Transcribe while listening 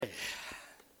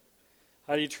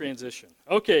How do you transition?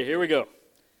 Okay, here we go.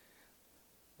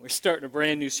 We're starting a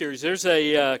brand new series. There's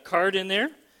a card in there.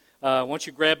 Once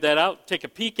you grab that out, take a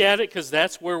peek at it, because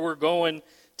that's where we're going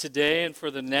today and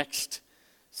for the next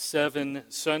 7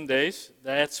 Sundays.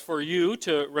 That's for you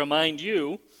to remind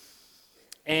you,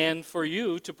 and for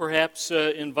you to perhaps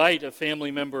invite a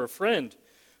family member or friend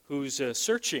who's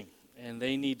searching, and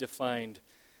they need to find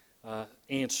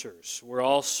answers. We're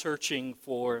all searching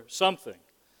for something.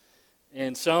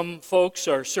 And some folks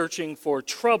are searching for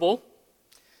trouble.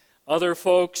 Other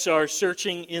folks are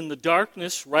searching in the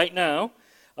darkness right now.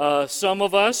 Some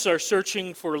of us are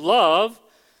searching for love.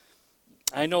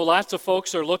 I know lots of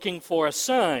folks are looking for a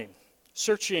sign,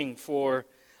 searching for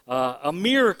a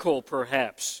miracle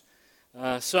perhaps.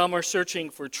 Some are searching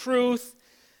for truth.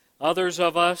 Others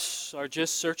of us are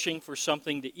just searching for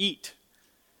something to eat.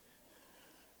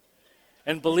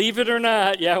 And believe it or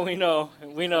not, yeah, we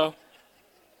know.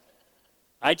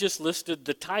 I just listed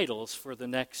the titles for the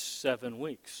next 7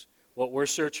 weeks, what we're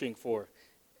searching for.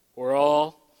 We're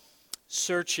all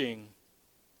searching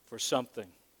for something.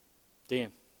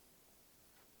 Dan.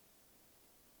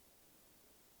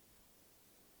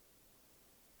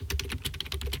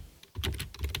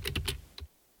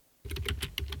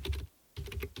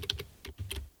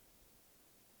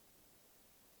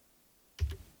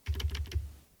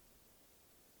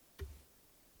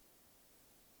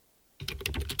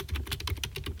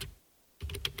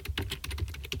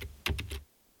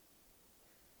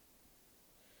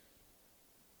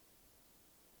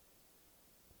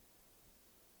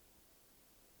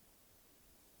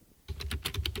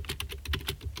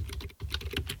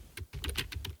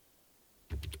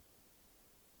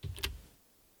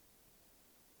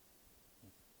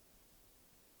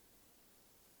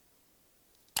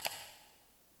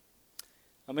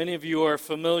 How many of you are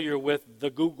familiar with the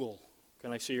Google?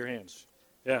 Can I see your hands?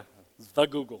 Yeah, the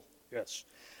Google, yes.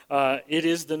 It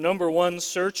is the number one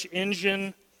search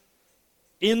engine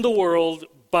in the world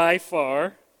by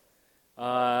far.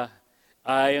 I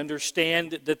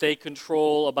understand that they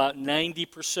control about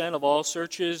 90% of all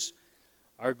searches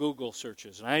are Google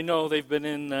searches. And I know they've been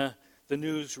in the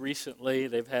news recently.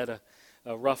 They've had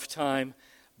a rough time.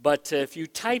 But if you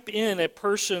type in a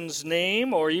person's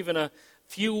name or even a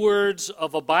few words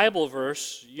of a Bible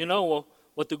verse, you know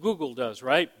what the Google does,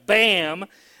 right? Bam!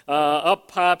 Up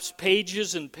pops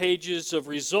pages and pages of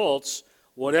results.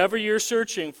 Whatever you're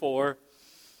searching for,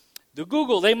 the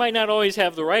Google, they might not always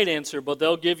have the right answer, but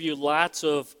they'll give you lots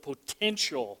of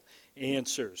potential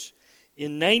answers.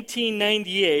 In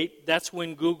 1998, that's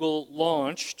when Google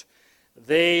launched.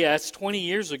 That's 20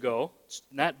 years ago. It's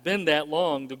not been that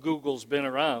long the Google's been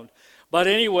around. But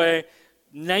anyway,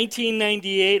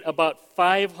 1998, about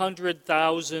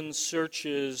 500,000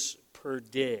 searches per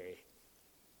day.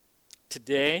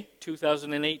 Today,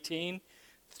 2018,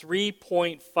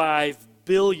 3.5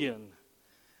 billion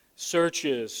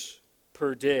searches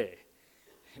per day.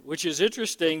 Which is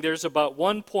interesting. There's about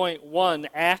 1.1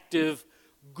 active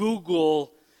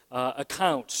Google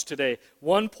accounts today.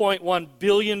 1.1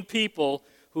 billion people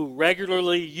who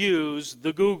regularly use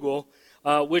the Google,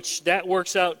 which that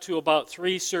works out to about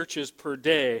 3 searches per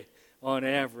day on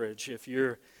average if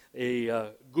you're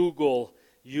a Google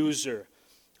user.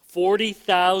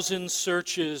 40,000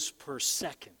 searches per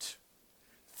second.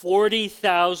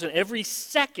 40,000. Every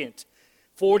second,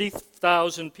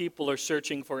 40,000 people are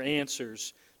searching for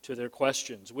answers to their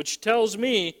questions, which tells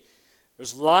me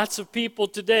there's lots of people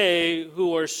today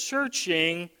who are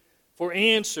searching for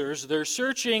answers. They're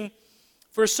searching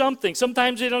for something.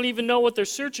 Sometimes they don't even know what they're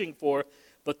searching for,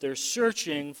 but they're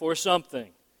searching for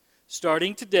something.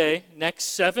 Starting today, next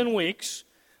 7 weeks,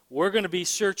 we're going to be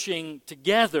searching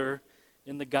together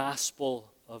in the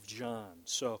Gospel of John.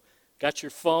 So, got your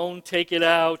phone, take it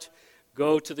out,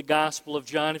 go to the Gospel of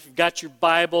John. If you've got your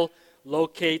Bible,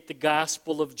 locate the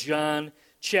Gospel of John,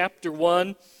 chapter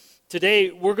 1.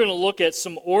 Today, we're going to look at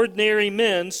some ordinary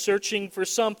men searching for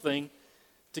something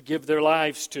to give their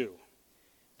lives to.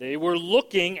 They were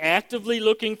actively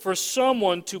looking for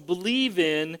someone to believe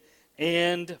in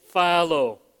and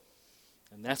follow.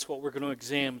 And that's what we're going to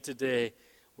examine today.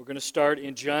 We're going to start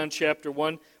in John chapter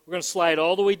 1. We're going to slide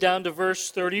all the way down to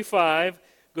verse 35.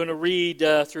 Going to read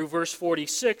through verse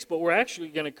 46, but we're actually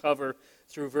going to cover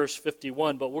through verse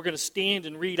 51. But we're going to stand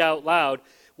and read out loud.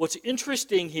 What's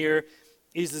interesting here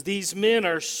is these men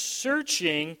are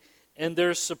searching and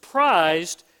they're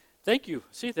surprised. Thank you.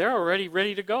 See, they're already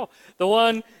ready to go. The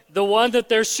one that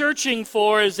they're searching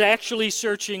for is actually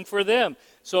searching for them.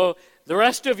 So the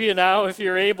rest of you now, if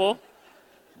you're able,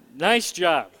 nice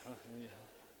job.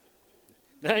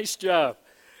 Nice job.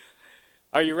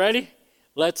 Are you ready?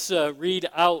 Let's read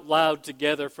out loud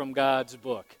together from God's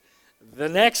book. The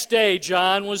next day,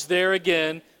 John was there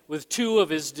again with two of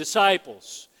his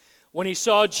disciples. When he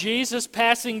saw Jesus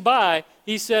passing by,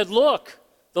 he said, "Look,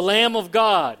 the Lamb of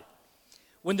God."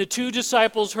 When the two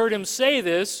disciples heard him say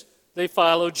this, they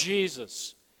followed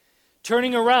Jesus.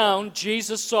 Turning around,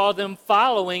 Jesus saw them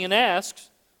following and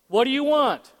asked, "What do you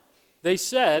want?" They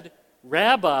said,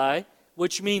 "Rabbi,"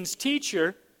 which means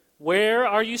teacher, "where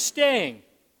are you staying?"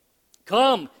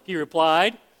 "Come," he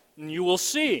replied, "and you will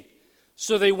see."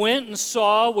 So they went and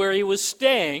saw where he was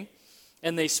staying,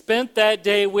 and they spent that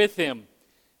day with him.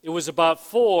 It was about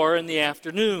 4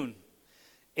 p.m.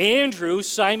 Andrew,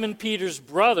 Simon Peter's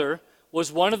brother,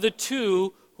 was one of the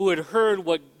two who had heard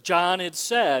what John had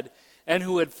said and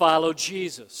who had followed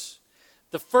Jesus.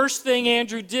 The first thing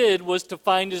Andrew did was to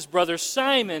find his brother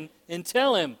Simon and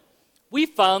tell him, "We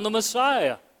found the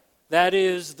Messiah," that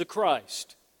is, the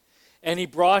Christ. And he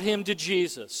brought him to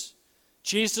Jesus.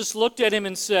 Jesus looked at him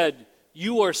and said,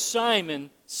 "You are Simon,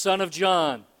 son of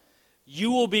John. You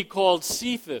will be called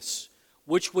Cephas,"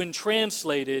 which when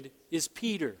translated is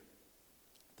Peter.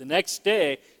 The next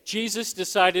day, Jesus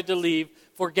decided to leave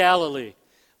for Galilee.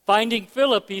 Finding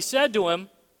Philip, he said to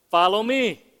him, "Follow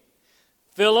me."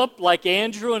 Philip, like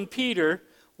Andrew and Peter,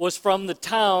 was from the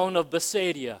town of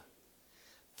Bethsaida.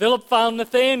 Philip found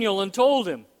Nathanael and told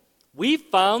him, "We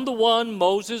found the one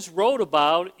Moses wrote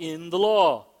about in the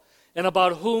law, and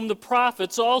about whom the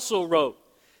prophets also wrote,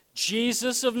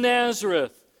 Jesus of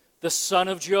Nazareth, the son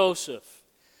of Joseph."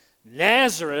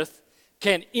 "Nazareth?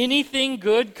 Can anything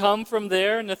good come from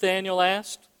there?" Nathanael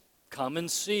asked. "Come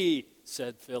and see,"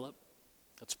 said Philip.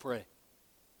 Let's pray.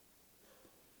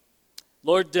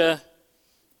 Lord,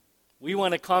 we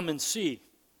want to come and see.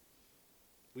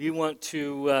 We want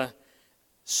to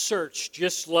search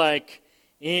just like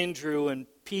Andrew and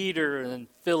Peter and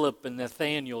Philip and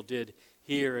Nathanael did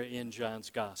here in John's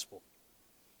Gospel.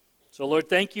 So, Lord,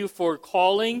 thank you for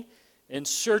calling and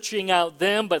searching out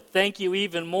them, but thank you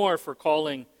even more for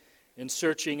calling and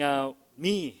searching out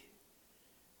me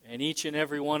and each and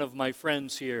every one of my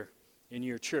friends here in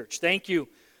your church. Thank you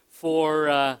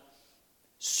for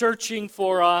searching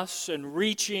for us and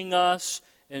reaching us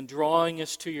and drawing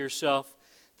us to yourself.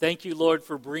 Thank you, Lord,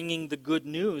 for bringing the good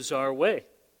news our way.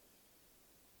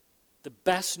 The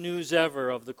best news ever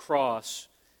of the cross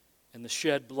and the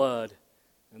shed blood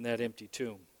and that empty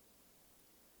tomb.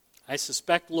 I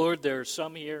suspect, Lord, there are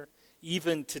some here,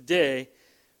 even today,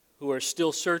 who are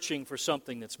still searching for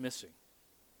something that's missing.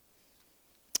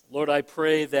 Lord, I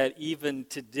pray that even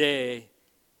today,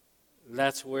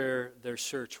 that's where their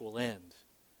search will end.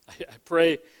 I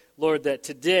pray, Lord, that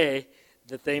today,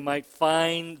 that they might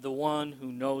find the one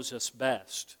who knows us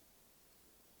best.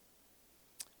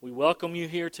 We welcome you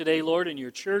here today, Lord, in your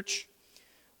church.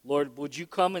 Lord, would you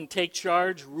come and take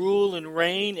charge, rule and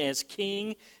reign as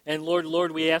King? And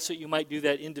Lord, we ask that you might do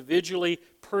that individually,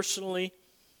 personally.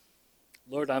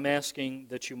 Lord, I'm asking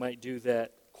that you might do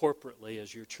that corporately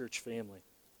as your church family.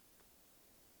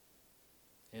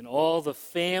 And all the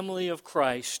family of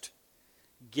Christ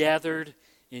gathered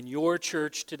in your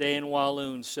church today in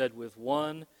Walloon said with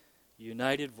one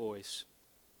united voice,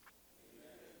 Amen.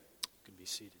 You can be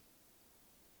seated.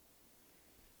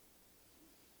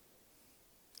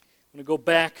 I'm going to go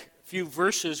back a few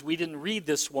verses. We didn't read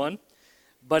this one,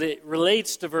 but it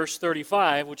relates to verse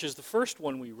 35, which is the first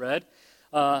one we read.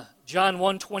 John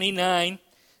 1:29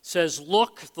 says,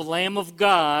 "Look, the Lamb of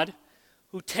God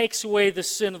who takes away the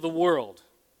sin of the world."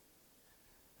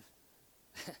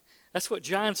 That's what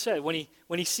John said. When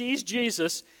he sees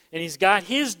Jesus and he's got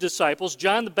his disciples,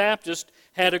 John the Baptist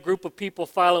had a group of people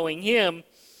following him,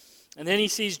 and then he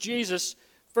sees Jesus,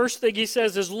 first thing he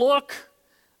says is, "Look,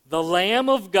 the Lamb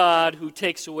of God who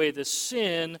takes away the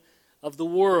sin of the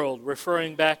world,"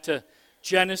 referring back to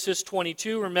Genesis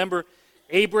 22. Remember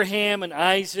Abraham and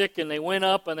Isaac, and they went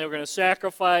up and they were going to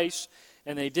sacrifice,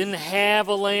 and they didn't have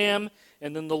a lamb,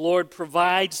 and then the Lord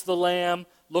provides the lamb,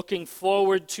 looking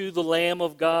forward to the Lamb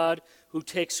of God who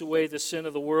takes away the sin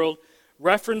of the world.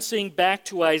 Referencing back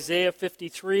to Isaiah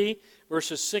 53,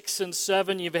 verses 6 and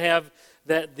 7, you have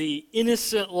that the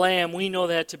innocent lamb, we know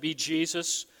that to be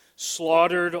Jesus,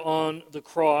 slaughtered on the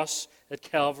cross at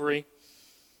Calvary.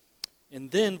 And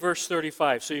then verse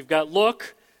 35. So you've got,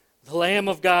 "Look, the Lamb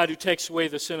of God who takes away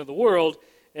the sin of the world,"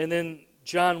 and then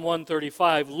John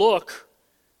 1:35, "Look,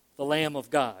 the Lamb of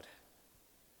God."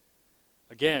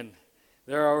 Again,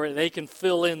 they can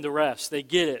fill in the rest. They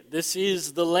get it. This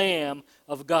is the Lamb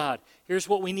of God. Here's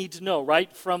what we need to know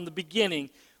right from the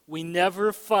beginning. We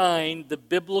never find the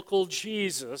biblical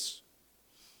Jesus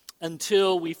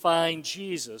until we find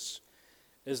Jesus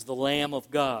as the Lamb of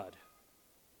God.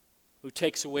 who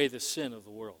takes away the sin of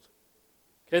the world.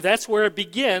 Okay, that's where it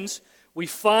begins. We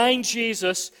find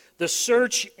Jesus. The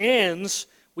search ends.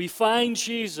 We find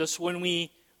Jesus when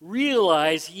we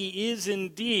realize he is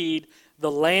indeed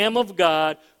the Lamb of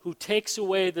God who takes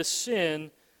away the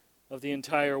sin of the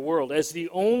entire world, as the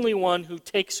only one who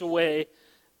takes away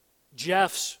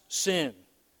Jeff's sin.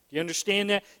 Do you understand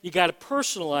that? You got to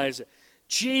personalize it.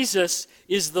 Jesus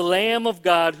is the Lamb of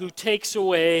God who takes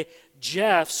away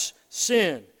Jeff's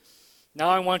sin. Now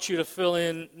I want you to fill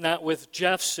in, not with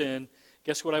Jeff's sin.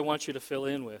 Guess what I want you to fill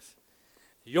in with?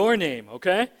 Your name,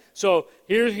 okay? So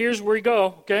here's where we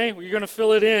go, okay? You're going to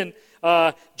fill it in.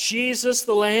 Jesus,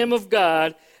 the Lamb of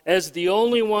God, as the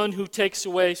only one who takes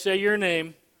away, say your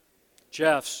name,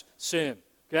 Jeff's sin,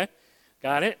 okay?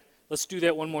 Got it? Let's do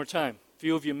that one more time. A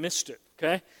few of you missed it,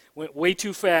 okay? Went way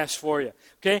too fast for you,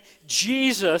 okay?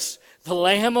 Jesus, the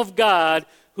Lamb of God,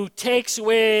 who takes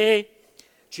away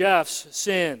Jeff's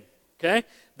sin, okay?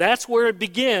 That's where it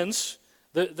begins.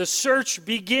 The search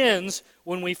begins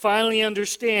when we finally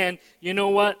understand, you know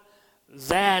what?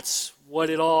 That's where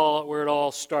it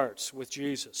all starts with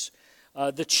Jesus.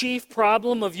 The chief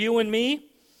problem of you and me,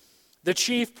 the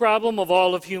chief problem of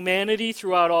all of humanity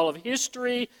throughout all of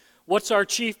history, what's our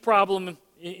chief problem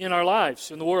in our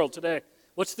lives, in the world today?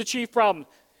 What's the chief problem?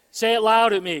 Say it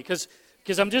loud at me, because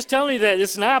I'm just telling you that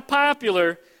it's not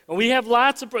popular, and we have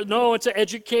lots of... No, it's an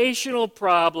educational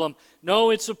problem. No,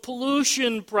 it's a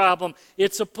pollution problem.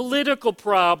 It's a political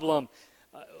problem.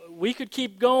 We could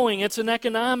keep going. It's an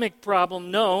economic problem.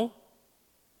 No,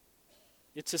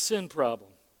 it's a sin problem.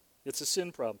 It's a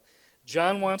sin problem.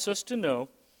 John wants us to know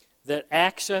that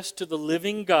access to the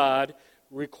living God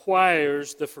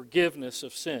requires the forgiveness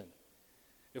of sin.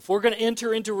 If we're going to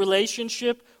enter into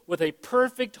relationship with a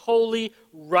perfect, holy,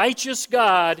 righteous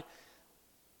God,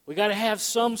 we got to have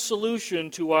some solution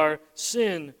to our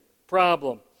sin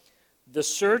problem. The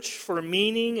search for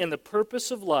meaning and the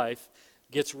purpose of life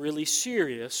gets really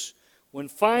serious when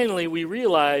finally we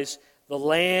realize the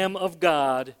Lamb of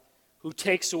God who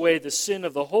takes away the sin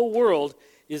of the whole world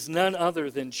is none other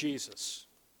than Jesus.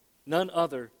 None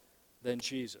other than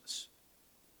Jesus.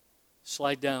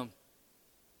 Slide down.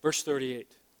 Verse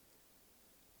 38.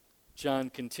 John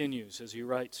continues as he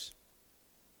writes.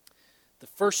 The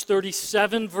first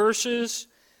 37 verses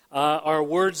are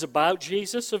words about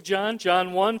Jesus of John.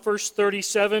 John 1, first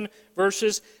 37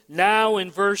 verses. Now in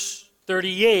verse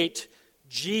 38,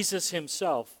 Jesus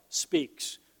himself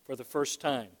speaks for the first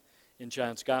time in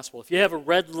John's Gospel. If you have a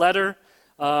red letter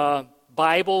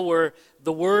Bible where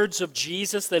the words of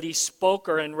Jesus that he spoke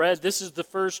are in red, this is the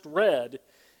first read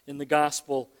in the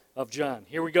Gospel of John.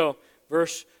 Here we go.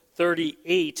 Verse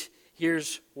 38,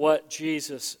 here's what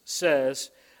Jesus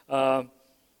says.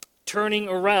 Turning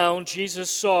around, Jesus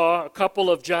saw a couple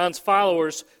of John's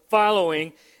followers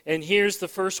following, and here's the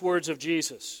first words of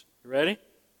Jesus. You ready?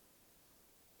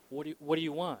 What do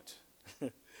you want?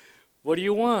 What do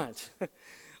you want?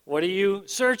 What are you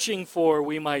searching for,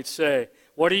 we might say?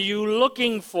 What are you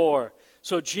looking for?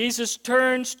 So Jesus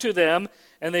turns to them,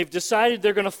 and they've decided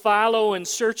they're going to follow and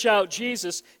search out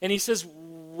Jesus, and he says,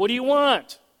 what do you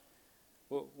want?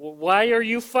 Why are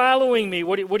you following me?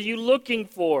 What are you looking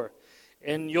for?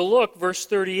 And you'll look, verse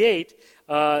 38,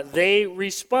 they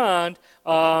respond,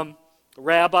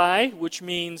 Rabbi, which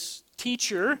means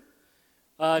teacher.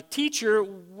 Teacher,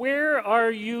 where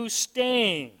are you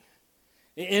staying?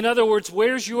 In other words,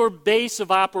 where's your base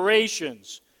of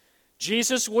operations?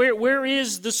 Jesus, where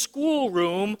is the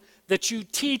schoolroom that you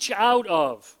teach out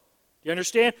of? You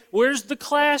understand? Where's the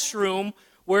classroom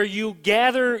where you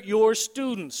gather your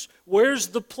students? Where's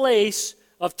the place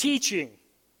of teaching?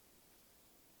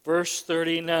 Verse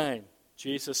 39,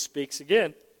 Jesus speaks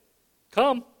again.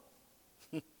 Come,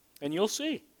 and you'll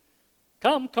see.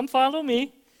 Come follow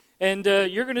me, and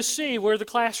you're going to see where the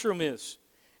classroom is.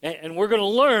 And we're going to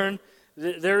learn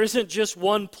that there isn't just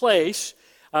one place.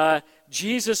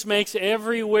 Jesus makes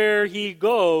everywhere he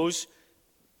goes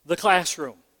the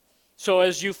classroom. So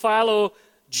as you follow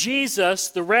Jesus,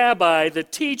 the rabbi, the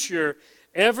teacher,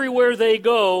 everywhere they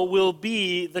go will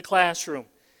be the classroom.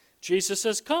 Jesus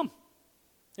says, come.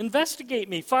 Investigate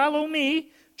me, follow me,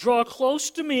 draw close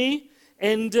to me,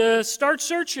 and start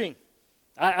searching.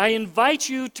 I invite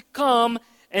you to come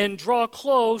and draw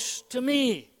close to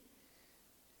me.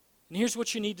 And here's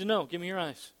what you need to know. Give me your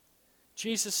eyes.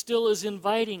 Jesus still is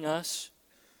inviting us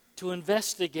to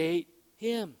investigate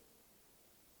him.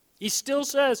 He still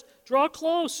says, draw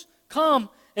close, come,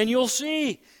 and you'll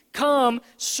see. Come,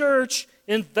 search,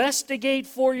 investigate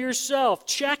for yourself.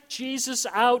 Check Jesus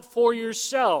out for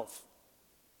yourself.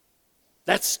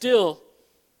 That's still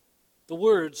the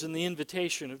words and the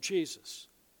invitation of Jesus.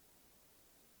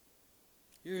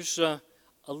 Here's a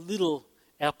little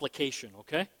application,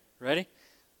 okay? Ready?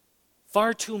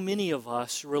 Far too many of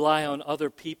us rely on other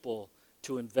people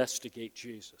to investigate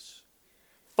Jesus.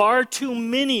 Far too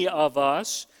many of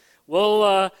us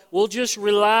will just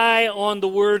rely on the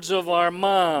words of our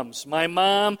moms. My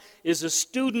mom is a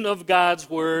student of God's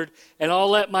Word, and I'll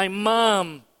let my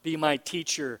mom be my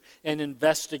teacher and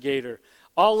investigator.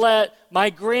 I'll let my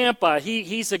grandpa,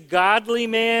 he's a godly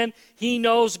man, he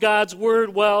knows God's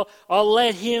Word well, I'll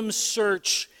let him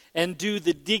search and do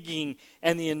the digging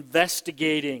and the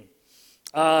investigating.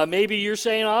 Maybe you're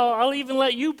saying, I'll even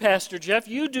let you, Pastor Jeff,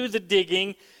 you do the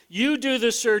digging, you do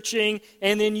the searching,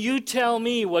 and then you tell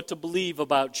me what to believe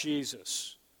about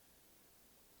Jesus.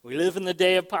 We live in the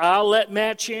day of, I'll let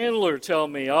Matt Chandler tell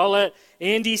me, I'll let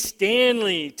Andy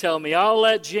Stanley tell me, I'll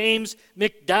let James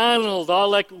McDonald, I'll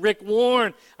let Rick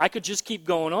Warren. I could just keep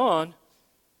going on.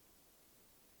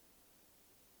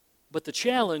 But the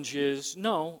challenge is,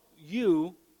 no,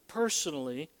 you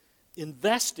personally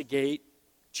investigate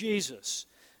Jesus.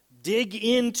 Dig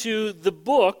into the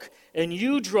book and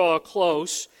you draw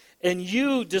close and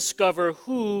you discover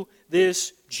who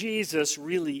this Jesus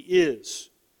really is.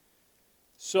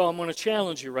 So I'm going to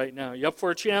challenge you right now. You up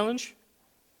for a challenge?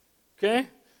 Okay?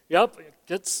 Yep.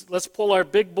 Let's pull our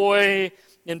big boy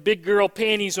and big girl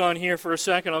panties on here for a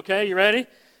second, okay? You ready?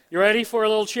 You ready for a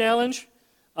little challenge?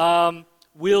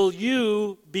 Will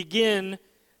you begin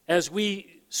as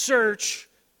we search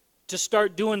to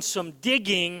start doing some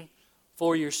digging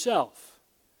for yourself?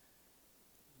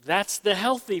 That's the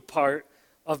healthy part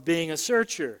of being a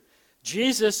searcher.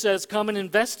 Jesus says, come and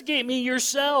investigate me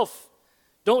yourself.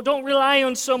 Don't rely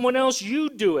on someone else, you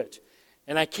do it.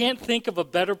 And I can't think of a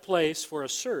better place for a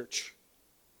search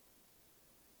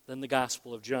than the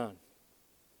Gospel of John.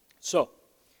 So,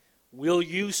 will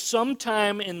you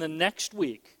sometime in the next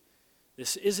week,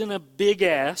 this isn't a big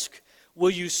ask,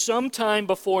 will you sometime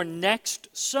before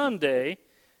next Sunday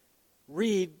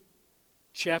read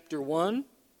chapter 1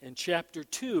 and chapter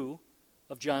 2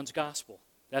 of John's Gospel?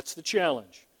 That's the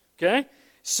challenge, okay?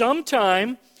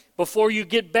 Sometime before you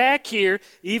get back here,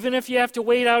 even if you have to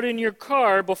wait out in your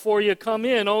car before you come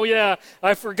in, oh yeah,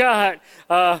 I forgot,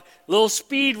 little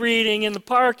speed reading in the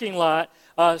parking lot,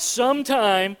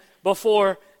 sometime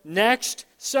before next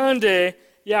Sunday,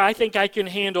 yeah, I think I can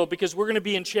handle, because we're going to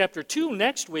be in chapter 2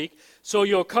 next week, so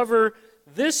you'll cover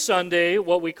this Sunday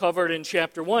what we covered in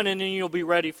chapter 1, and then you'll be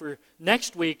ready for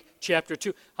next week, chapter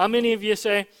 2. How many of you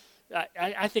say,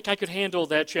 I think I could handle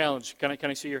that challenge? Can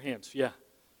I see your hands? Yeah.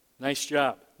 Nice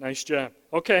job. Nice job.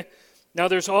 Okay. Now,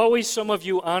 there's always some of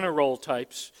you honor roll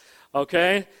types,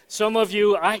 okay? Some of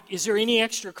you, is there any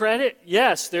extra credit?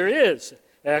 Yes, there is,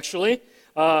 actually.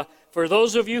 For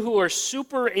those of you who are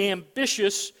super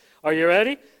ambitious, are you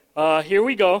ready? Here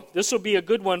we go. This will be a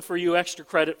good one for you extra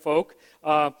credit folk.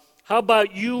 How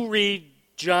about you read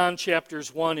John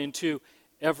chapters 1 and 2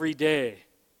 every day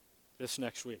this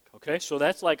next week, okay? So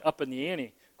that's like up in the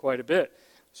ante quite a bit.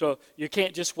 So you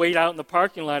can't just wait out in the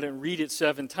parking lot and read it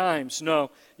 7 times.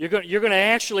 No, you're going to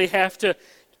actually have to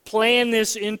plan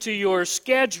this into your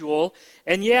schedule.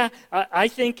 And yeah, I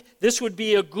think this would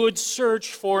be a good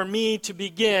search for me to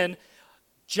begin.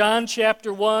 John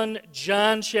chapter 1,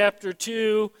 John chapter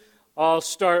 2. I'll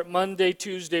start Monday,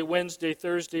 Tuesday, Wednesday,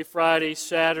 Thursday, Friday,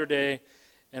 Saturday,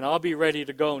 and I'll be ready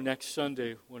to go next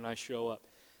Sunday when I show up.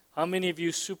 How many of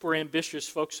you super ambitious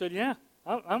folks said, yeah,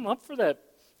 I'm up for that?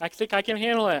 I think I can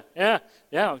handle that.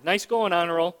 Yeah, nice going,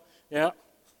 honor roll. Yeah,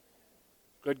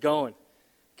 good going.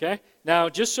 Okay, now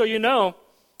just so you know,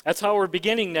 that's how we're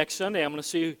beginning next Sunday. I'm going to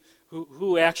see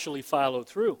who actually followed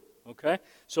through. Okay,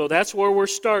 so that's where we're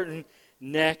starting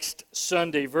next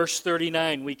Sunday. Verse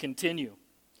 39, we continue.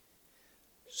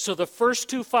 So the first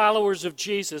 2 followers of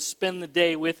Jesus spend the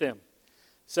day with him.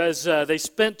 It says they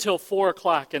spent till 4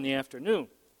 o'clock in the afternoon.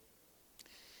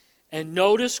 And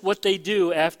notice what they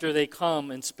do after they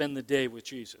come and spend the day with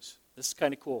Jesus. This is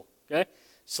kind of cool, okay?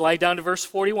 Slide down to verse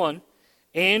 41.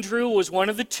 Andrew was one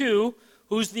of the 2.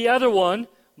 Who's the other one?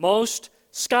 Most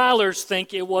scholars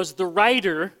think it was the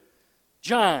writer,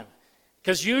 John.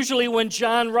 Because usually when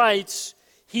John writes,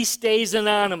 he stays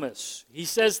anonymous. He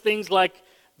says things like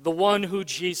the one who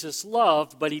Jesus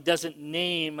loved, but he doesn't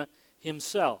name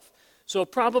himself. So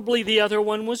probably the other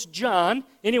one was John.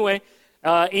 Anyway,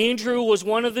 Andrew was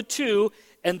one of the 2,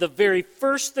 and the very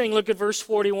first thing, look at verse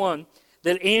 41,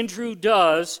 that Andrew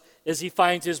does is he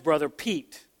finds his brother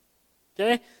Pete.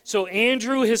 Okay? So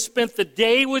Andrew has spent the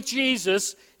day with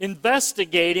Jesus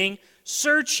investigating,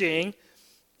 searching,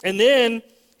 and then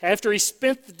after he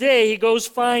spent the day, he goes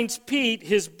finds Pete,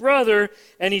 his brother,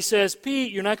 and he says,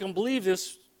 Pete, you're not going to believe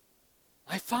this.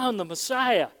 I found the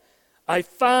Messiah. I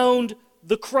found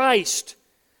the Christ.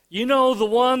 You know, the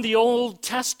one the Old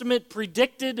Testament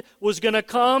predicted was going to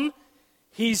come?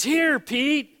 He's here,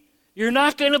 Pete. You're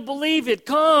not going to believe it.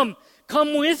 Come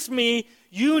with me.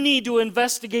 You need to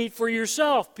investigate for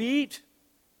yourself, Pete.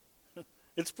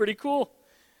 It's pretty cool.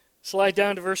 Slide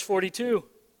down to verse 42.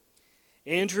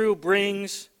 Andrew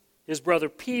brings his brother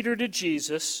Peter to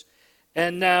Jesus,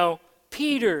 and now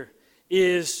Peter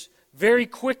is very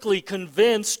quickly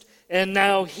convinced, and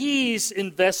now he's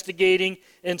investigating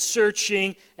and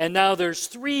searching, and now there's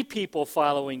 3 people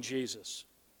following Jesus.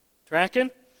 Tracking?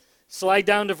 Slide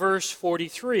down to verse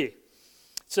 43. It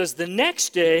says, the next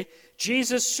day,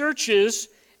 Jesus searches,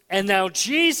 and now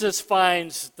Jesus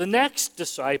finds the next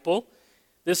disciple,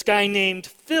 this guy named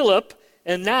Philip,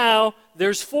 and now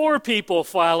there's 4 people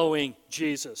following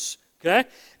Jesus. Okay?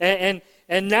 And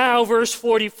now, verse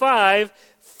 45,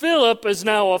 Philip is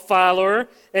now a follower,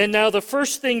 and now the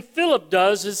first thing Philip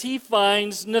does is he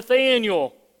finds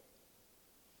Nathanael.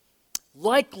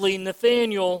 Likely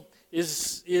Nathanael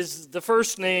is the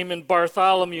first name and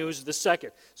Bartholomew is the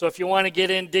second. So if you want to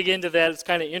dig into that, it's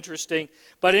kind of interesting.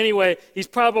 But anyway, he's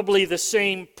probably the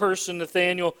same person,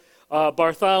 Nathanael.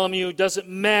 Bartholomew, doesn't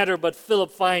matter, but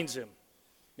Philip finds him.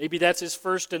 Maybe that's his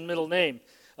first and middle name,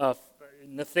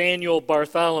 Nathanael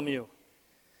Bartholomew.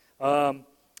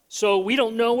 So we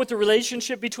don't know what the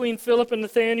relationship between Philip and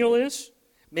Nathanael is.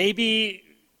 Maybe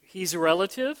he's a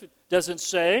relative, it doesn't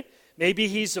say. Maybe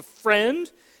he's a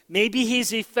friend. Maybe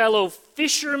he's a fellow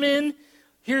fisherman.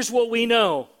 Here's what we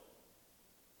know.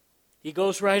 He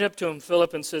goes right up to him,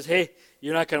 Philip, and says, hey,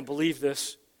 you're not going to believe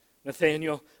this,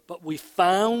 Nathanael, but we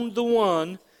found the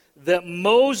one that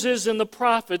Moses and the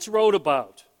prophets wrote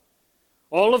about.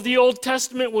 All of the Old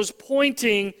Testament was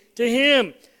pointing to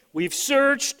him. We've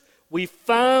searched, we've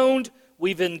found,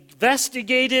 we've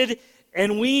investigated,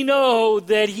 and we know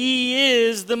that he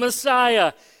is the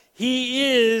Messiah.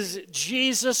 He is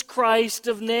Jesus Christ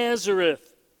of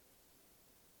Nazareth,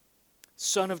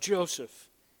 son of Joseph.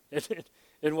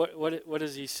 And what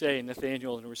does he say,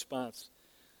 Nathanael, in response?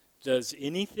 Can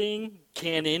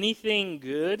anything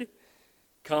good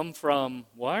come from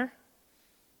where?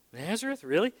 Nazareth?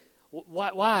 Really?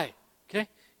 Why? Okay,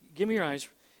 give me your eyes.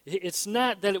 It's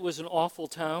not that it was an awful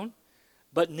town,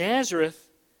 but Nazareth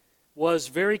was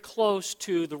very close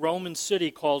to the Roman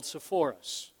city called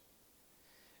Sepphoris.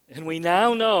 And we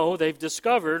now know, they've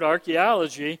discovered,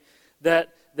 archaeology, that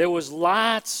there was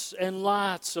lots and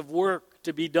lots of work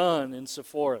to be done in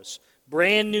Sepphoris.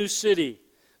 Brand new city,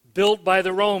 built by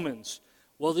the Romans.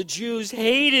 Well, the Jews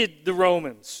hated the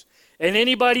Romans. And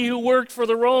anybody who worked for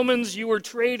the Romans, you were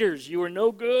traitors. You were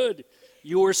no good.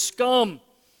 You were scum.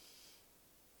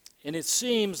 And it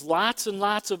seems lots and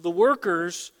lots of the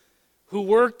workers who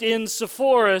worked in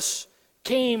Sepphoris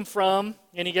came from,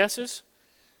 any guesses?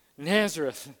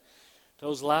 Nazareth.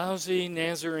 Those lousy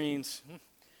Nazarenes.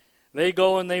 They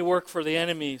go and they work for the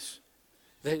enemies.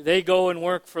 They go and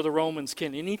work for the Romans.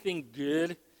 Can anything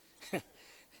good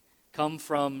come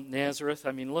from Nazareth?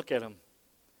 I mean, look at them.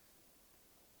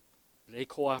 They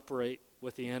cooperate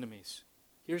with the enemies.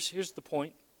 Here's the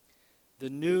point. The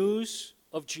news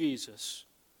of Jesus,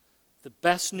 the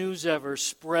best news ever,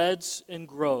 spreads and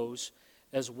grows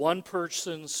as one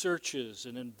person searches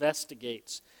and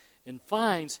investigates and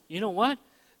finds, you know what?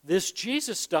 This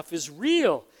Jesus stuff is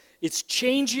real. It's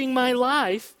changing my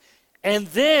life. And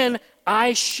then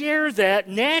I share that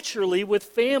naturally with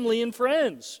family and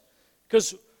friends.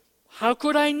 Because how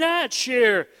could I not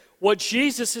share what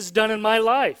Jesus has done in my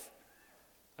life?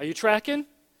 Are you tracking?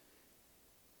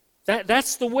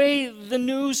 That's the way the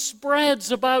news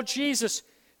spreads about Jesus.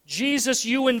 Jesus,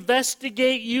 you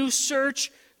investigate, you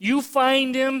search, you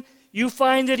find him, you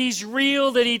find that he's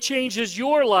real, that he changes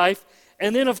your life,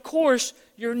 and then, of course,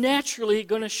 you're naturally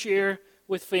going to share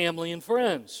with family and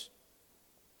friends.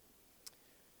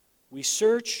 We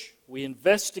search, we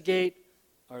investigate,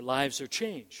 our lives are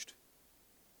changed.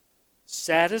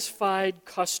 Satisfied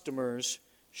customers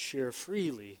share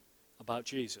freely about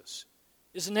Jesus.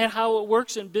 Isn't that how it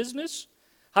works in business?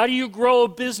 How do you grow a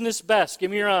business best?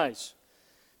 Give me your eyes.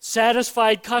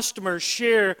 Satisfied customers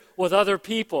share with other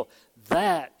people.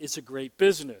 That is a great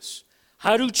business.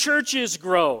 How do churches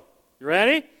grow? You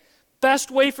ready?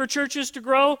 Best way for churches to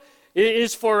grow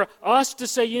is for us to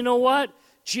say, you know what?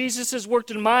 Jesus has worked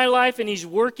in my life, and he's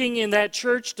working in that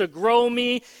church to grow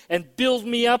me and build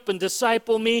me up and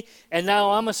disciple me, and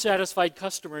now I'm a satisfied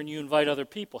customer, and you invite other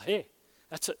people. Hey,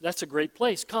 that's a great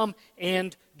place. Come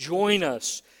and join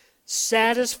us.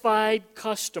 Satisfied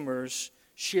customers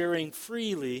sharing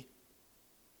freely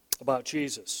about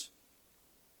Jesus.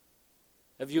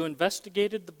 Have you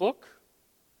investigated the book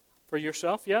for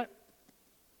yourself yet?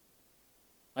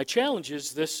 My challenge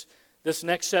is this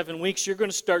next 7 weeks, you're going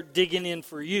to start digging in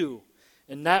for you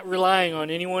and not relying on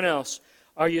anyone else.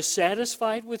 Are you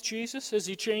satisfied with Jesus? Has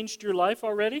he changed your life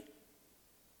already?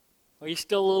 Or are you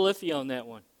still a little iffy on that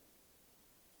one?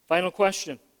 Final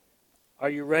question. Are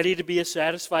you ready to be a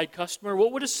satisfied customer?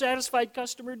 What would a satisfied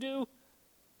customer do?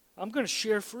 I'm going to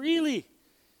share freely.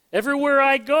 Everywhere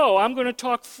I go, I'm going to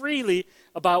talk freely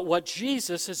about what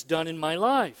Jesus has done in my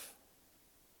life.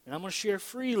 And I'm going to share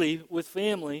freely with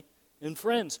family and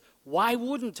friends. Why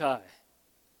wouldn't I?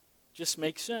 Just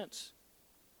makes sense.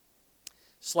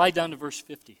 Slide down to verse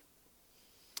 50.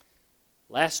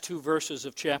 Last 2 verses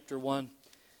of chapter 1.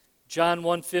 John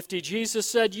 1:50, Jesus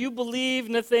said, "You believe,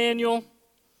 Nathanael,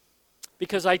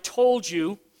 because I told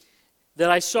you that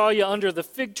I saw you under the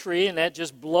fig tree," and that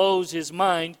just blows his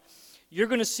mind. "You're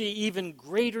going to see even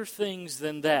greater things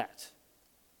than that."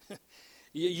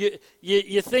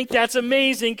 You think that's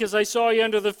amazing because I saw you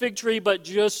under the fig tree, but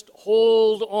just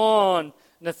hold on,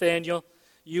 Nathanael.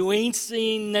 You ain't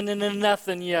seen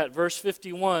nothing yet. Verse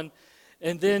 51.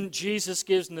 And then Jesus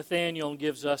gives Nathanael and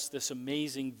gives us this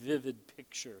amazing, vivid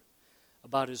picture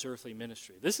about his earthly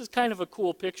ministry. This is kind of a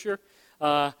cool picture.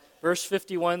 Verse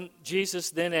 51,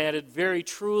 Jesus then added, "Very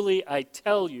truly I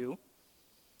tell you,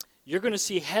 you're going to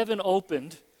see heaven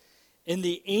opened and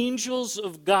the angels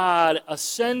of God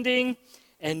ascending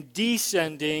and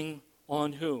descending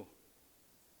on who?"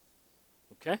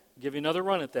 Okay, I'll give you another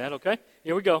run at that, okay?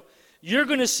 Here we go. You're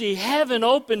going to see heaven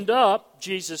opened up,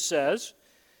 Jesus says,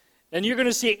 and you're going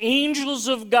to see angels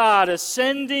of God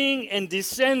ascending and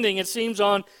descending, it seems,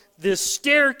 on this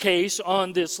staircase,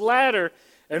 on this ladder.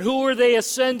 And who are they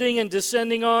ascending and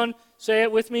descending on? Say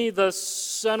it with me, the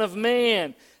Son of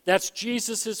Man. That's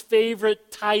Jesus'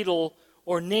 favorite title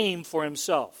or name for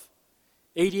himself.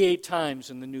 88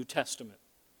 times in the New Testament.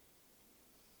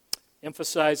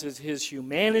 Emphasizes his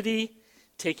humanity,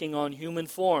 taking on human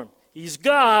form. He's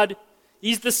God.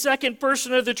 He's the second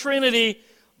person of the Trinity,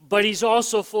 but he's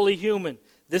also fully human.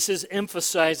 This is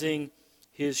emphasizing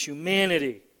his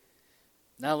humanity.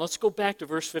 Now let's go back to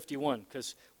verse 51,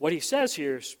 because what he says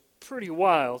here is pretty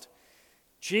wild.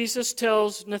 Jesus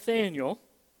tells Nathanael,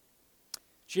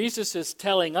 Jesus is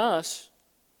telling us,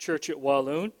 Church at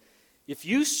Walloon, if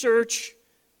you search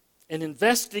and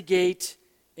investigate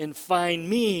and find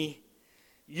me,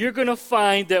 you're going to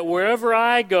find that wherever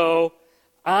I go,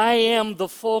 I am the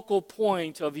focal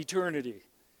point of eternity.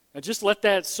 Now just let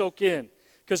that soak in.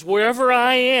 Because wherever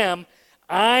I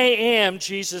am,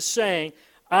 Jesus saying,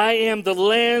 I am the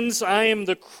lens, I am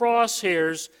the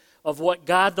crosshairs of what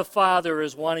God the Father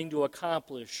is wanting to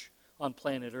accomplish on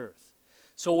planet Earth.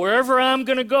 So wherever I'm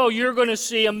going to go, you're going to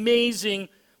see amazing,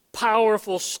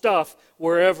 powerful stuff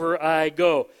wherever I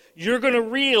go. You're going to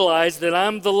realize that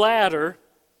I'm the ladder,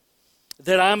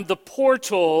 that I'm the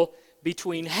portal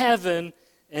between heaven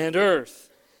and earth.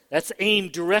 That's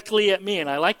aimed directly at me. And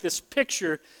I like this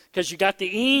picture because you got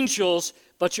the angels,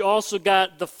 but you also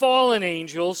got the fallen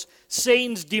angels,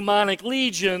 Satan's demonic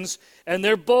legions, and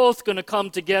they're both going to come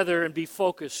together and be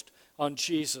focused on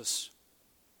Jesus,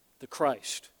 the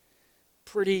Christ.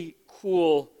 Pretty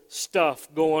cool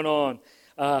stuff going on.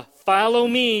 Follow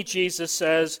me, Jesus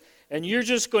says, and you're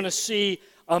just going to see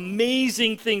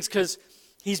amazing things because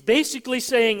he's basically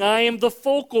saying, I am the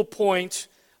focal point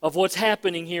of what's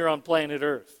happening here on planet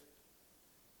Earth.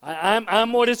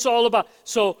 I'm what it's all about.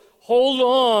 So hold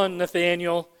on,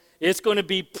 Nathanael. It's going to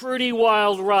be a pretty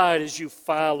wild ride as you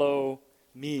follow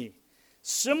me.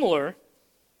 Similar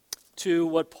to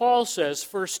what Paul says,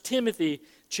 1 Timothy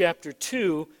chapter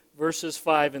 2, verses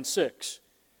 5 and 6.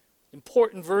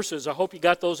 Important verses. I hope you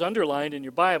got those underlined in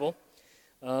your Bible.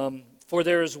 For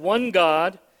there is one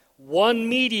God, one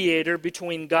mediator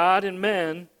between God and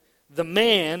men, the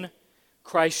man,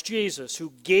 Christ Jesus,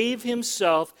 who gave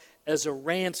himself as a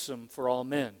ransom for all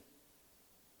men.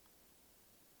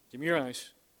 Give me your eyes.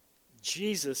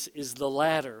 Jesus is the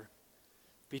ladder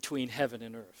between heaven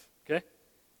and earth. Okay?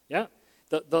 Yeah?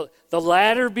 The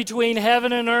ladder between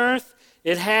heaven and earth,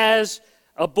 it has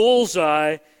a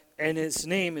bullseye, and his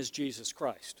name is Jesus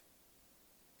Christ.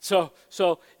 So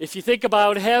if you think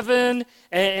about heaven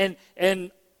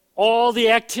and all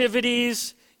the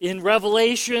activities in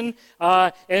Revelation,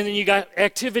 and then you got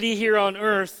activity here on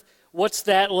earth, what's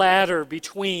that ladder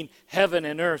between heaven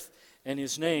and earth? And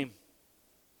his name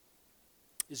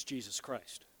is Jesus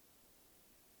Christ.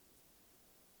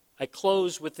 I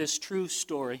close with this true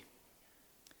story.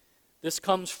 This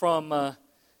comes from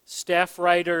staff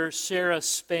writer Sarah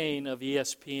Spain of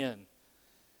ESPN.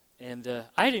 And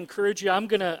I'd encourage you, I'm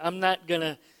not going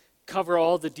to cover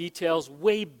all the details.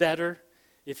 Way better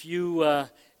if you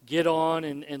get on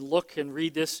and look and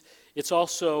read this. It's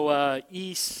also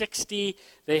E60.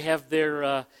 They have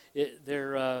their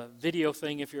video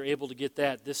thing if you're able to get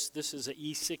that. This is an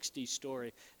E60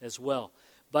 story as well.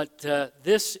 But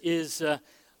this is a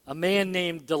man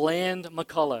named DeLand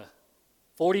McCullough,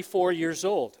 44 years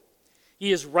old.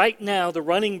 He is right now the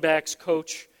running backs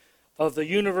coach of the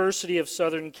University of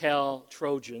Southern Cal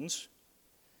Trojans.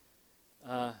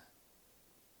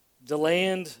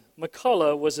 DeLand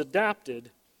McCullough was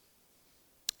adopted,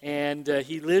 and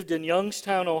he lived in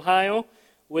Youngstown, Ohio,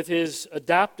 with his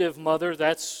adoptive mother.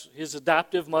 That's his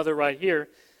adoptive mother right here,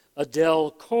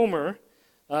 Adele Comer.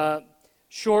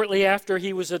 Shortly after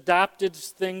he was adopted,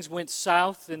 things went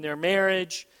south in their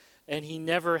marriage, and he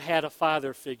never had a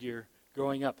father figure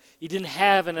growing up. He didn't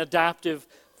have an adoptive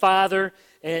father,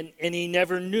 and he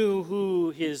never knew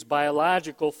who his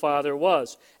biological father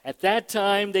was. At that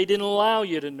time, they didn't allow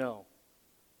you to know.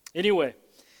 Anyway,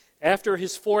 after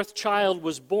his fourth child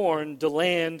was born,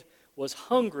 DeLand was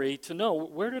hungry to know,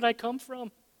 where did I come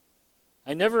from?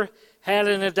 I never had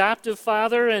an adoptive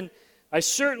father, and I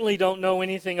certainly don't know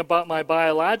anything about my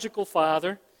biological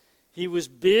father. He was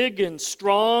big and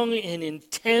strong and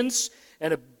intense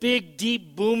and a big,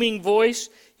 deep, booming voice.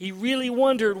 He really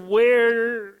wondered,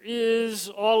 where is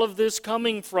all of this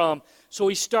coming from? So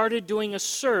he started doing a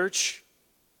search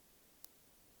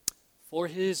for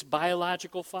his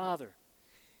biological father.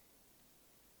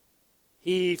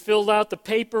 He filled out the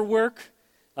paperwork.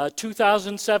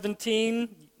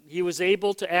 2017, he was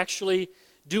able to actually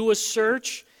do a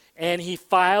search, and he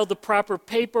filed the proper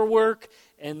paperwork,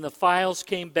 and the files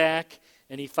came back,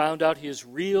 and he found out his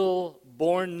real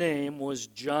born name was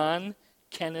John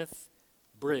Kenneth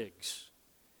Briggs.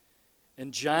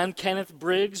 And John Kenneth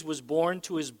Briggs was born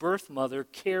to his birth mother,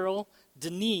 Carol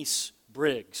Denise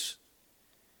Briggs.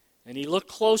 And he looked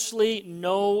closely,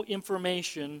 no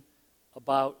information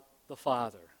about the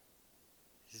father.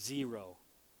 Zero.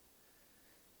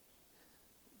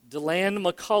 DeLand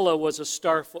McCullough was a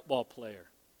star football player.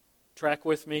 Track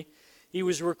with me. He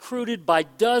was recruited by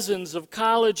dozens of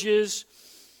colleges,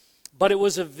 but it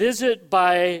was a visit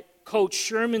by Coach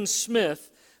Sherman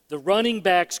Smith, the running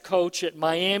backs coach at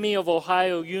Miami of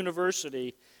Ohio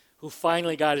University, who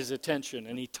finally got his attention.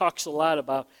 And he talks a lot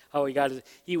about how he got it.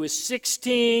 He was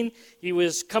 16. He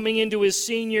was coming into his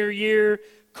senior year.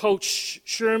 Coach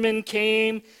Sherman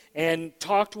came and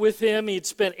talked with him. He'd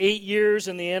spent 8 years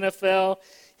in the NFL.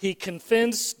 He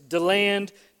convinced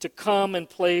DeLand to come and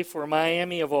play for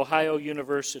Miami of Ohio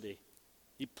University.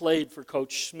 He played for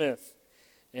Coach Smith,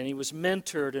 and he was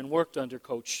mentored and worked under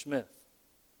Coach Smith.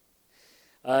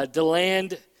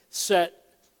 DeLand set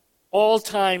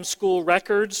all-time school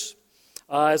records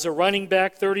as a running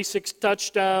back, 36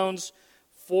 touchdowns,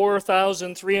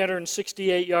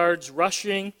 4,368 yards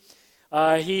rushing.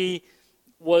 He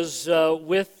was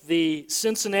with the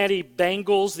Cincinnati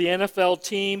Bengals, the NFL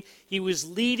team. He was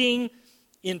leading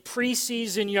in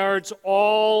preseason yards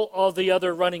all of the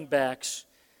other running backs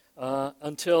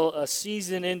until a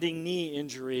season-ending knee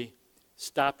injury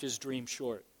stopped his dream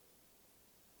short.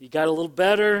 He got a little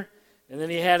better, and then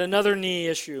he had another knee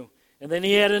issue, and then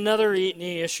he had another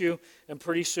knee issue, and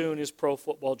pretty soon his pro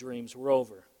football dreams were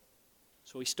over.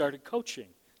 So he started coaching.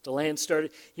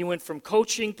 He went from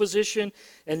coaching position,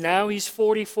 and now he's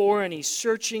 44, and he's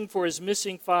searching for his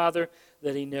missing father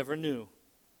that he never knew.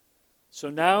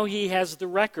 So now he has the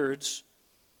records.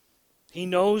 He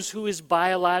knows who his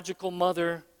biological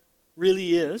mother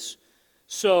really is.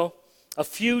 So a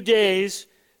few days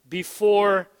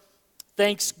before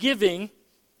Thanksgiving,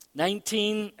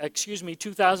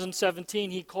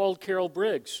 2017, he called Carol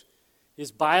Briggs,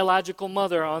 his biological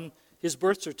mother, on his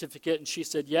birth certificate, and she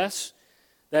said, yes,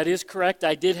 that is correct.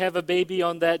 I did have a baby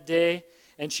on that day,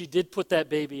 and she did put that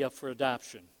baby up for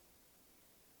adoption.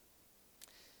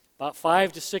 About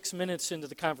 5 to 6 minutes into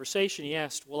the conversation, he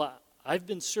asked, well, I've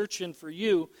been searching for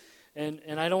you,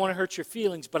 and I don't want to hurt your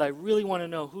feelings, but I really want to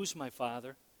know who's my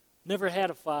father. Never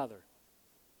had a father.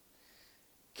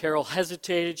 Carol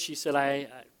hesitated. She said, I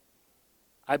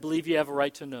believe you have a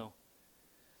right to know.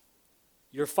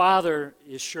 Your father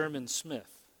is Sherman Smith.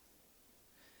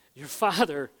 Your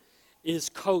father is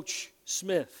Coach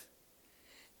Smith.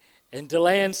 And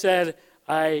DeLand said,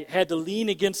 I had to lean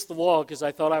against the wall because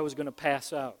I thought I was going to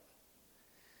pass out.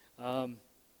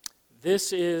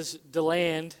 This is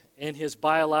DeLand and his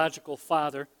biological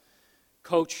father,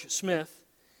 Coach Smith,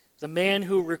 the man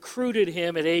who recruited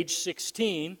him at age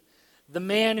 16, the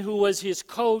man who was his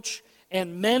coach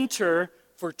and mentor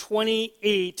for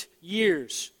 28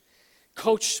 years.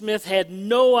 Coach Smith had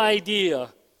no idea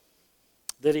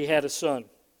that he had a son.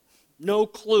 No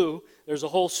clue. There's a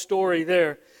whole story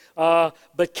there.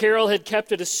 But Carol had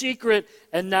kept it a secret,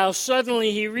 and now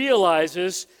suddenly he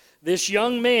realizes this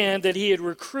young man that he had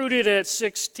recruited at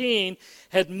 16,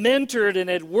 had mentored and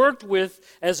had worked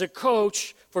with as a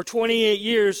coach for 28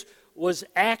 years, was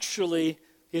actually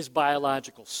his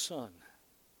biological son.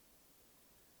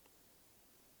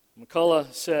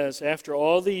 McCullough says, after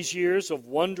all these years of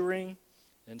wondering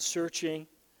and searching,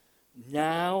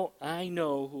 now I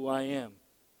know who I am.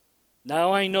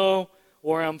 Now I know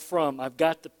where I'm from. I've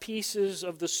got the pieces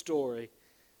of the story.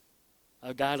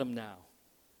 I've got them now.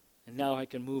 And now I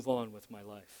can move on with my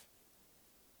life.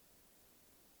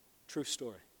 True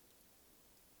story.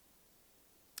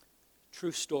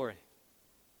 True story.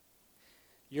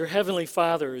 Your Heavenly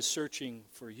Father is searching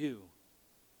for you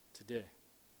today.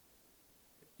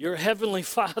 Your Heavenly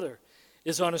Father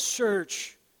is on a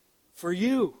search for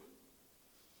you.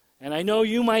 And I know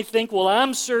you might think, well,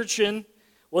 I'm searching.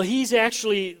 Well, He's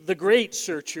actually the great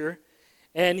searcher.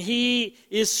 And He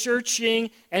is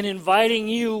searching and inviting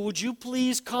you. Would you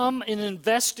please come and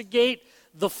investigate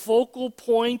the focal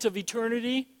point of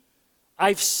eternity?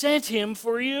 I've sent Him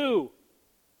for you.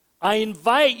 I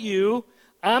invite you.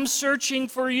 I'm searching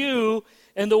for you.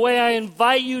 And the way I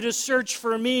invite you to search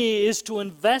for me is to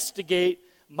investigate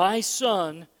my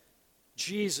Son,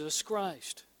 Jesus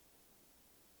Christ.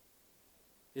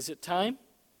 Is it time?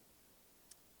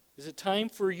 Is it time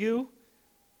for you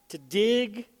to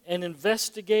dig and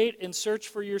investigate and search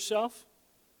for yourself?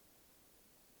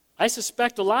 I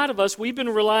suspect a lot of us, we've been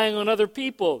relying on other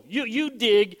people. You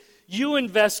dig, you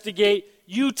investigate,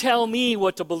 you tell me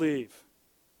what to believe.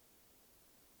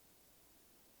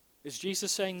 Is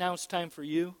Jesus saying now it's time for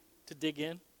you to dig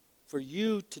in? For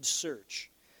you to search?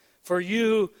 For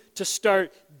you to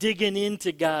start digging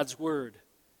into God's Word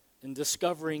and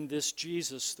discovering this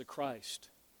Jesus the Christ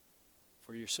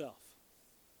for yourself?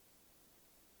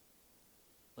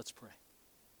 Let's pray.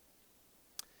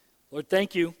 Lord,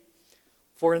 thank you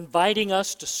for inviting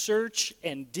us to search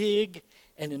and dig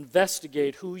and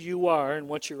investigate who you are and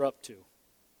what you're up to.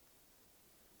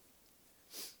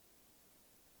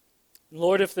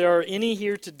 Lord, if there are any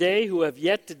here today who have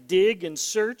yet to dig and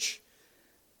search,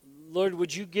 Lord,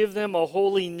 would you give them a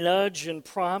holy nudge and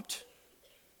prompt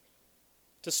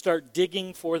to start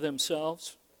digging for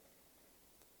themselves?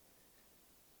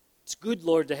 It's good,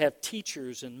 Lord, to have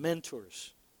teachers and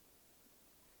mentors.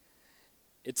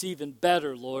 It's even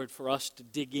better, Lord, for us to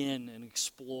dig in and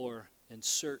explore and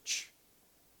search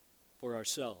for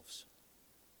ourselves.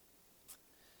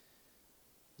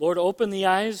 Lord, open the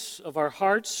eyes of our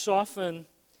hearts, soften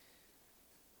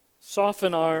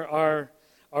our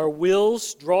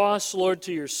wills, draw us, Lord,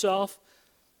 to yourself.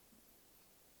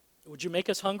 Would you make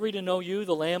us hungry to know you,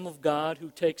 the Lamb of God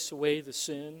who takes away the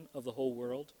sin of the whole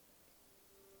world?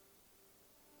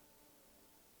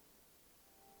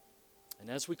 And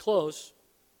as we close,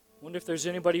 I wonder if there's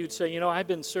anybody who'd say, I've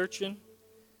been searching,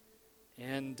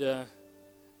 and I'm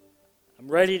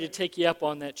ready to take you up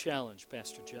on that challenge,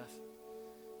 Pastor Jeff.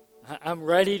 I'm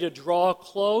ready to draw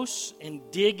close and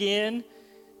dig in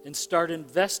and start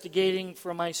investigating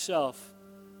for myself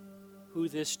who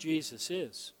this Jesus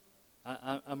is.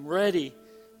 I'm ready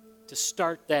to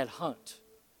start that hunt,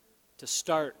 to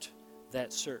start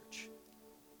that search.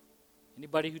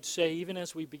 Anybody who'd say, even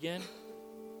as we begin,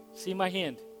 see my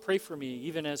hand, pray for me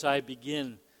even as I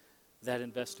begin that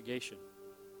investigation.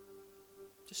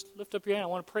 Just lift up your hand. I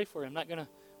want to pray for you. I'm not going to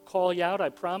call you out, I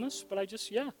promise, but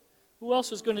who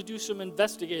else is going to do some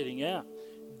investigating? Yeah.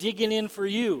 Digging in for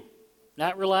you,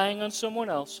 not relying on someone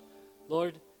else.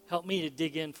 Lord, help me to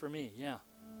dig in for me. Yeah.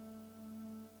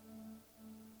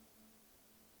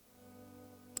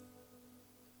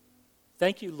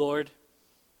 Thank you, Lord,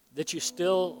 that you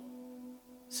still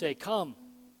say, come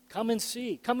and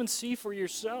see. Come and see for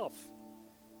yourself.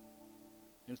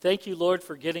 And thank you, Lord,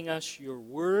 for getting us your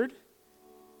word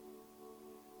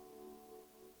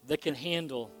that can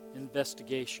handle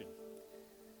investigation,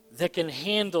 that can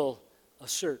handle a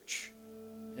search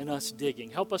and us digging.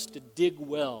 Help us to dig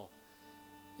well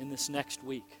in this next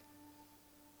week.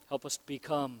 Help us to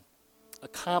become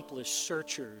accomplished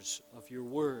searchers of your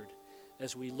word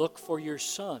as we look for your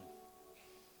Son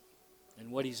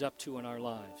and what he's up to in our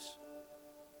lives.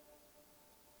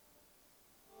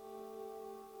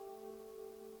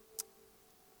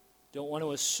 Don't want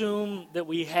to assume that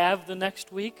we have the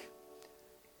next week.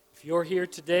 If you're here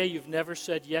today, you've never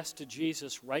said yes to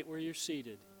Jesus right where you're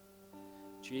seated.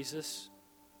 Jesus,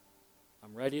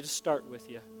 I'm ready to start with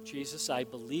you. Jesus, I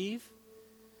believe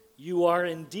you are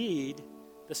indeed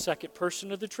the second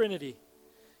person of the Trinity.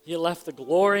 You left the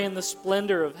glory and the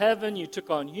splendor of heaven. You took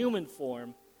on human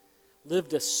form,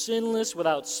 lived a sinless,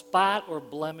 without spot or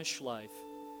blemish life.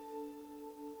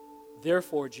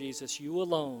 Therefore, Jesus, you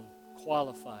alone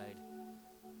qualified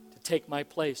to take my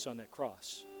place on that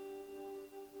cross,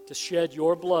 to shed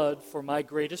your blood for my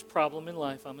greatest problem in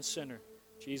life. I'm a sinner.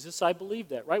 Jesus, I believe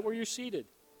that, right where you're seated.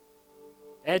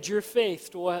 Add your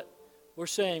faith to what we're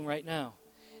saying right now.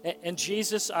 And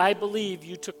Jesus, I believe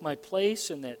you took my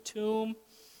place in that tomb.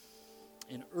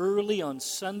 And early on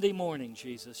Sunday morning,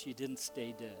 Jesus, you didn't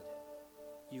stay dead.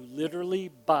 You literally,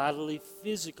 bodily,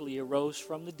 physically arose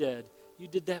from the dead. You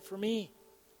did that for me.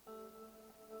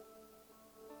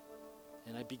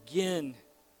 And I begin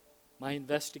my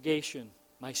investigation,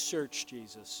 my search,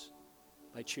 Jesus,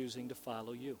 by choosing to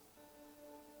follow you.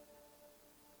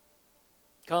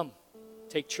 Come,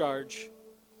 take charge.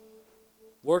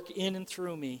 Work in and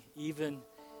through me, even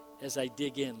as I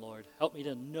dig in, Lord. Help me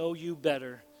to know you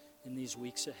better in these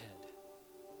weeks ahead.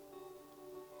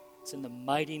 It's in the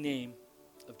mighty name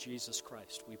of Jesus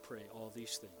Christ we pray all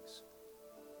these things.